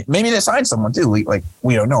someone maybe they signed someone too.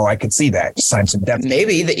 We don't know. I could see that. Just sign some depth.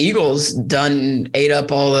 Maybe the Eagles ate up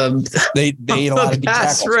all the they ate a lot of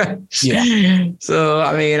pass rush. Yeah. So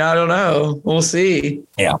I mean, I don't know. We'll see.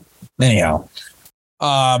 Yeah. Anyhow.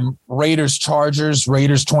 Raiders, Chargers,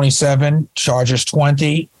 Raiders 27, Chargers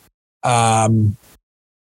 20. Bad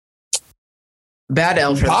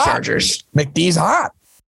L for the Chargers. McD's hot.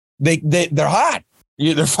 They're hot.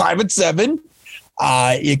 They're 5-7.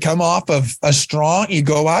 You come off of you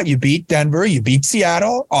go out, you beat Denver, you beat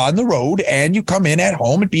Seattle on the road, and you come in at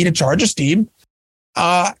home and beat a Chargers team.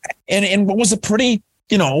 And what was a pretty,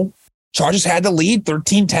 Chargers had the lead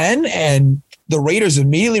 13-10, and the Raiders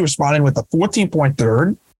immediately responded with a 14-point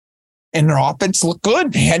third, and their offense looked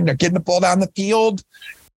good, man. They're getting the ball down the field.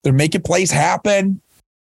 They're making plays happen.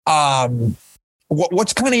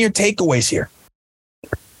 What's kind of your takeaways here?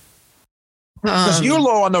 Because you're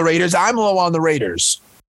low on the Raiders, I'm low on the Raiders.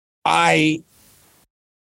 I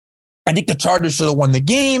think the Chargers should have won the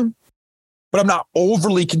game, but I'm not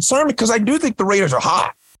overly concerned because I do think the Raiders are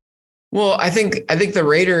hot. Well, I think the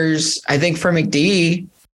Raiders, for McD,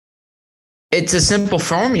 it's a simple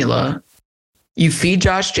formula. You feed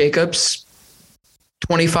Josh Jacobs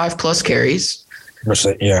 25 plus carries.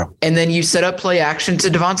 Yeah. And then you set up play action to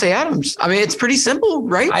Devontae Adams. I mean, it's pretty simple,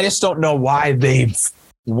 right? I just don't know why they've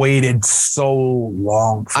waited so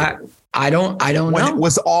long. I don't know. It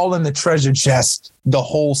was all in the treasure chest the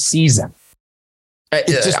whole season. It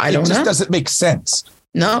just doesn't make sense.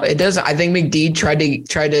 No, it doesn't. I think McD tried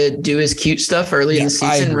to do his cute stuff early in the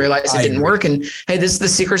season, realized it didn't work, and hey, this is the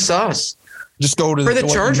secret sauce. Just go to for the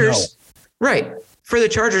Chargers, right? For the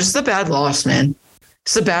Chargers, it's a bad loss, man.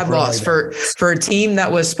 It's a bad loss for a team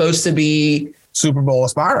that was supposed to be Super Bowl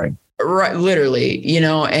aspiring. Right, literally,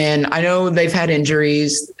 and I know they've had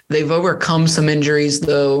injuries. They've overcome some injuries,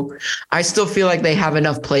 though. I still feel like they have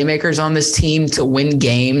enough playmakers on this team to win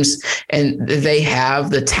games, and they have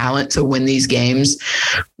the talent to win these games.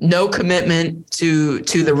 No commitment to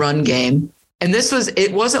the run game. And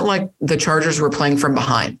it wasn't like the Chargers were playing from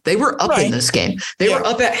behind. They were up in this game. They were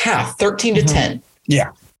up at half, 13-10.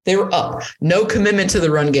 Yeah. They were up. No commitment to the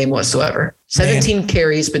run game whatsoever. 17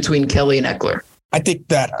 carries between Kelly and Eckler. I think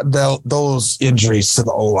that those injuries to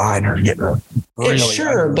the O-line are getting really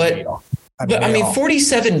sure, but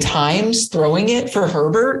 47 times throwing it for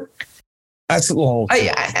Herbert. That's a little.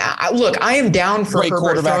 Look, I am down for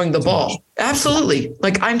Herbert throwing the ball. Absolutely,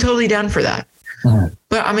 I'm totally down for that. Mm-hmm.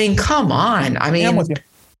 But I mean, come on. I mean, I'm with you.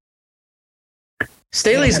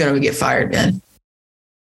 Staley's going to get fired, man.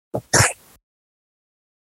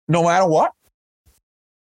 No matter what.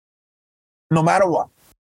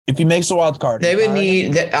 If he makes a wild card, they would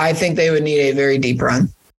need. I think they would need a very deep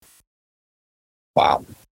run. Wow.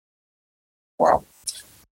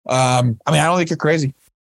 I don't think you're crazy.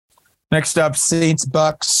 Next up, Saints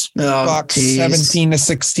Bucks. Bucks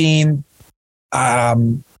 17-16.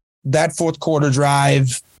 That fourth quarter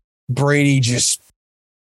drive, Brady just.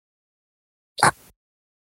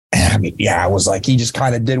 It was like he just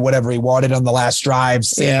kind of did whatever he wanted on the last drive.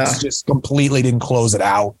 Saints just completely didn't close it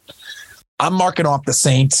out. I'm marking off the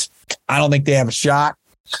Saints. I don't think they have a shot.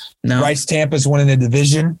 No. Bryce Tampa's winning the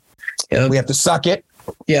division. Yep. We have to suck it.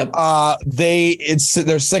 Yep. They're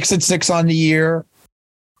 6-6 on the year.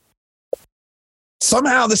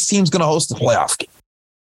 Somehow this team's going to host the playoff game.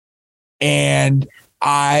 And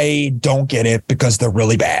I don't get it because they're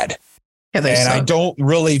really bad. Yeah, and I don't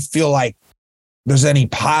really feel like there's any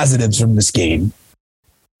positives from this game.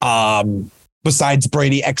 Besides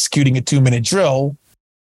Brady executing a 2-minute drill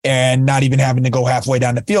and not even having to go halfway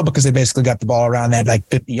down the field because they basically got the ball around that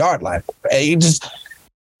 50-yard line.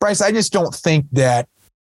 Bryce, I just don't think that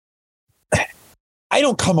I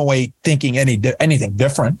don't come away thinking anything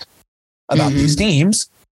different about these teams.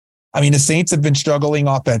 I mean, the Saints have been struggling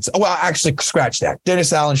offense. Well, actually, scratch that.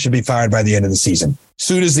 Dennis Allen should be fired by the end of the season. As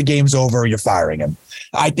soon as the game's over, you're firing him.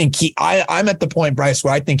 I think I'm at the point, Bryce,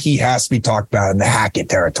 where I think he has to be talked about in the Hackett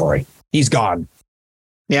territory. He's gone.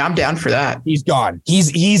 Yeah, I'm down for that. He's gone. He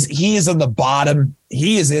is on the bottom.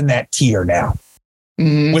 He is in that tier now,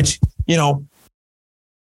 which,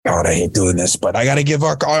 God, I hate doing this, but I got to give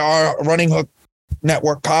our Running Hook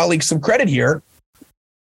Network colleagues some credit here.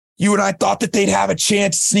 You and I thought that they'd have a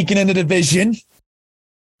chance sneaking into the division.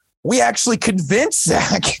 We actually convinced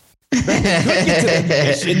Zach that they could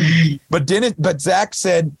get to the division, but Zach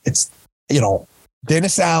said it's,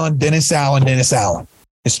 Dennis Allen.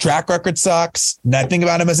 His track record sucks. Nothing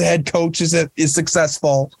about him as a head coach is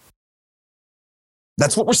successful.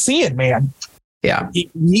 That's what we're seeing, man. Yeah.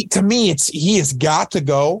 To me, he has got to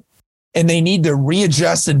go, and they need to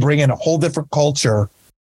readjust and bring in a whole different culture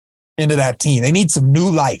into that team. They need some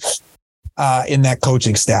new life in that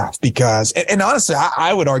coaching staff because, and honestly,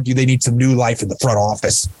 I would argue they need some new life in the front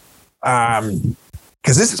office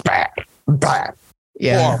because this is bad.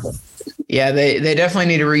 Yeah. Horrible. Yeah, they definitely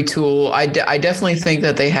need to retool. I definitely think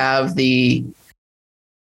that they have they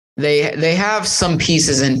have some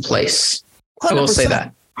pieces in place. I will say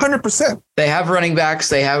that. 100%. They have running backs.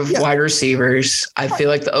 They have wide receivers. I feel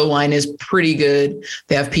like the O-line is pretty good.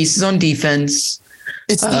 They have pieces on defense.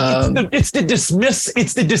 It's the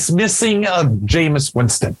dismissing of Jameis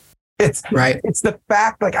Winston. It's right. It's the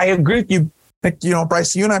fact, like I agree with you. Like,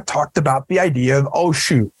 Bryce, you and I talked about the idea of,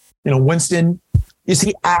 Winston, is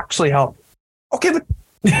he actually helping? Okay,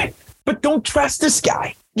 but don't trust this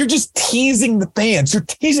guy. You're just teasing the fans. You're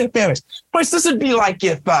teasing the fans. Bryce, this would be like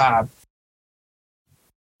if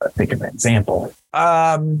think of an example.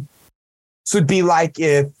 So it'd be like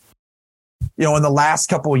if, in the last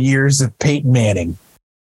couple of years of Peyton Manning,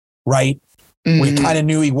 right? Mm-hmm. We kind of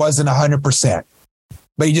knew he wasn't 100%,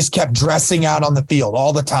 but he just kept dressing out on the field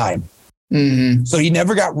all the time. Mm-hmm. So he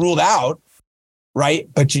never got ruled out, right?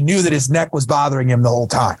 But you knew that his neck was bothering him the whole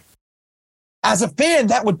time. As a fan,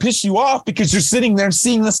 that would piss you off because you're sitting there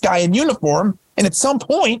seeing this guy in uniform. And at some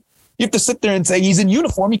point, you have to sit there and say, he's in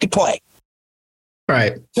uniform, he could play.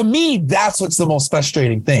 Right. To me, that's what's the most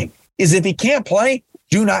frustrating thing is if he can't play,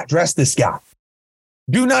 do not dress this guy.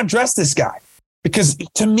 Do not dress this guy. Because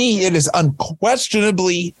to me, it is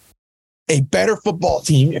unquestionably a better football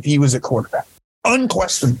team if he was a quarterback.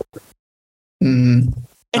 Unquestionably. Mm-hmm.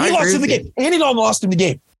 And he lost in the game. And he lost in the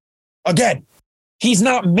game. Again, he's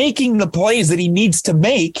not making the plays that he needs to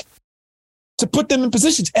make to put them in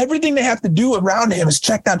positions. Everything they have to do around him is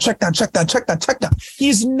check down.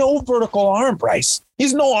 He's no vertical arm, Bryce.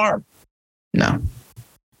 He's no arm. No.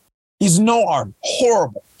 He's no arm.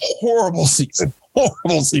 Horrible season.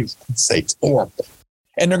 It's horrible.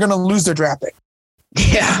 And they're going to lose their draft pick.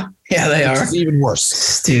 Yeah, they are. It's even worse.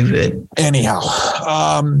 Stupid. Anyhow,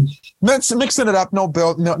 mixing it up.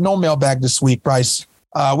 No mailbag this week, Bryce.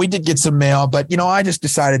 We did get some mail, but I just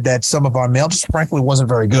decided that some of our mail just frankly wasn't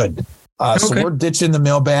very good. So we're ditching the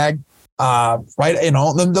mailbag. Right?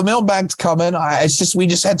 The mailbag's coming. We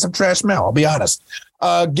just had some trash mail. I'll be honest.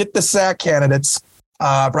 Get the sack candidates.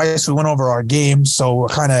 Bryce, we went over our game, so we're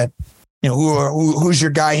kind of, who's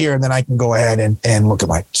your guy here, and then I can go ahead and look at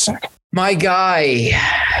my sack. My guy,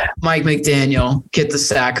 Mike McDaniel, get the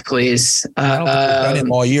sack, please. I don't think we've done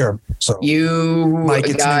him all year. So Mike,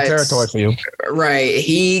 it's new territory for you. Right.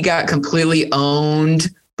 He got completely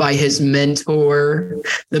owned by his mentor.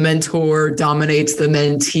 The mentor dominates the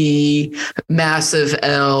mentee. Massive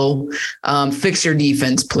L. Fix your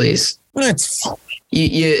defense, please. It's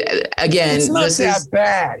You again. It's not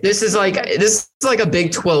bad. This is like a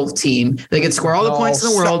Big 12 team. They can score all the points in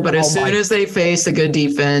the world, but as soon as they face a good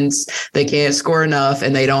defense, they can't score enough,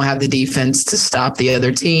 and they don't have the defense to stop the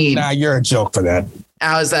other team. Nah, you're a joke for that.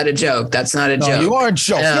 How is that a joke? That's not a joke. You are a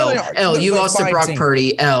joke. L, you lost to Brock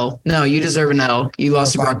Purdy. L. No, you deserve an L. You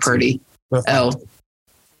lost to Brock Purdy. L.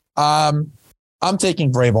 I'm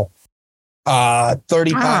taking Vrabel.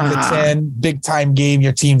 35-10, big time game.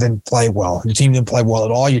 Your team didn't play well. Your team didn't play well at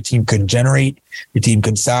all. Your team couldn't generate. Your team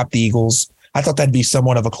couldn't stop the Eagles. I thought that'd be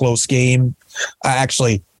somewhat of a close game.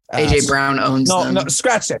 Actually, AJ Brown owns them. No,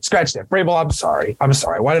 scratch that. Vrabel, I'm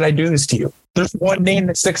sorry. Why did I do this to you? There's one name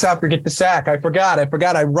that sticks out for get the sack. I forgot. I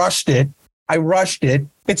rushed it.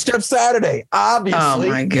 It's Jeff Saturday, obviously. Oh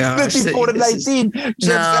my gosh. 54-19.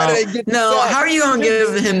 Saturday gets the sack. How are you going to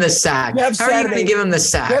give him the sack? How are you going to give him the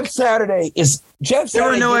sack? Jeff Saturday. There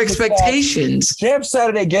were no expectations. Jeff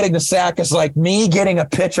Saturday getting the sack is like me getting a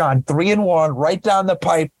pitch on 3-1 right down the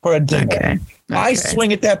pipe for a dingler. Okay. I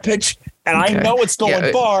swing at that pitch. And I know it's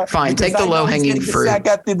going far. Fine, take the low-hanging fruit.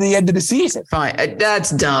 At the end of the season. Fine,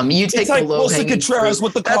 that's dumb. You take the low-hanging fruit. Contreras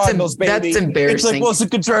with the Cardinals, baby. That's embarrassing. It's like Wilson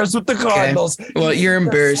Contreras with the Cardinals. Okay. Well, you're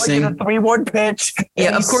embarrassing. A 3-1 pitch.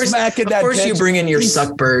 Yeah, of course you bring in your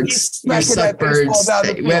suckbirds. Your suckbirds.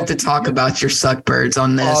 We have to talk about your suckbirds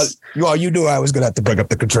on this. Well, you knew I was going to have to bring up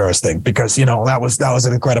the Contreras thing because, that was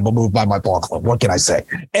an incredible move by my ball club. What can I say?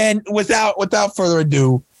 And without further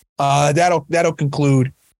ado, that'll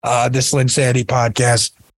conclude this LynnSanity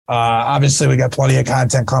podcast. Obviously, we got plenty of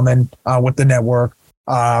content coming with the network.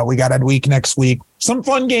 We got a week next week. Some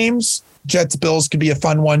fun games. Jets Bills could be a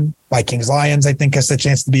fun one. Vikings Lions, I think, has the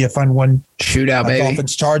chance to be a fun one. Shootout, baby.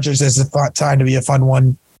 Dolphins Chargers is a time to be a fun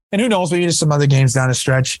one. And who knows, maybe just some other games down the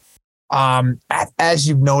stretch. As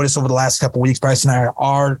you've noticed over the last couple of weeks, Bryce and I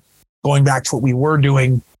are going back to what we were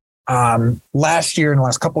doing last year and the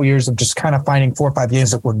last couple of years of just kind of finding 4 or 5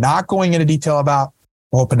 games that we're not going into detail about.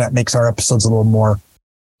 We're hoping that makes our episodes a little more,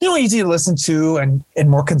 easy to listen to and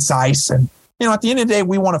more concise. And, at the end of the day,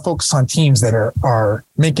 we want to focus on teams that are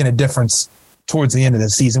making a difference towards the end of the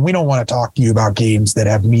season. We don't want to talk to you about games that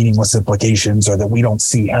have meaningless implications or that we don't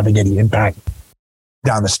see having any impact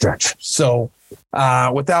down the stretch. So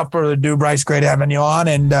without further ado, Bryce, great having you on,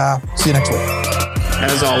 and see you next week.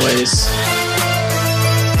 As always.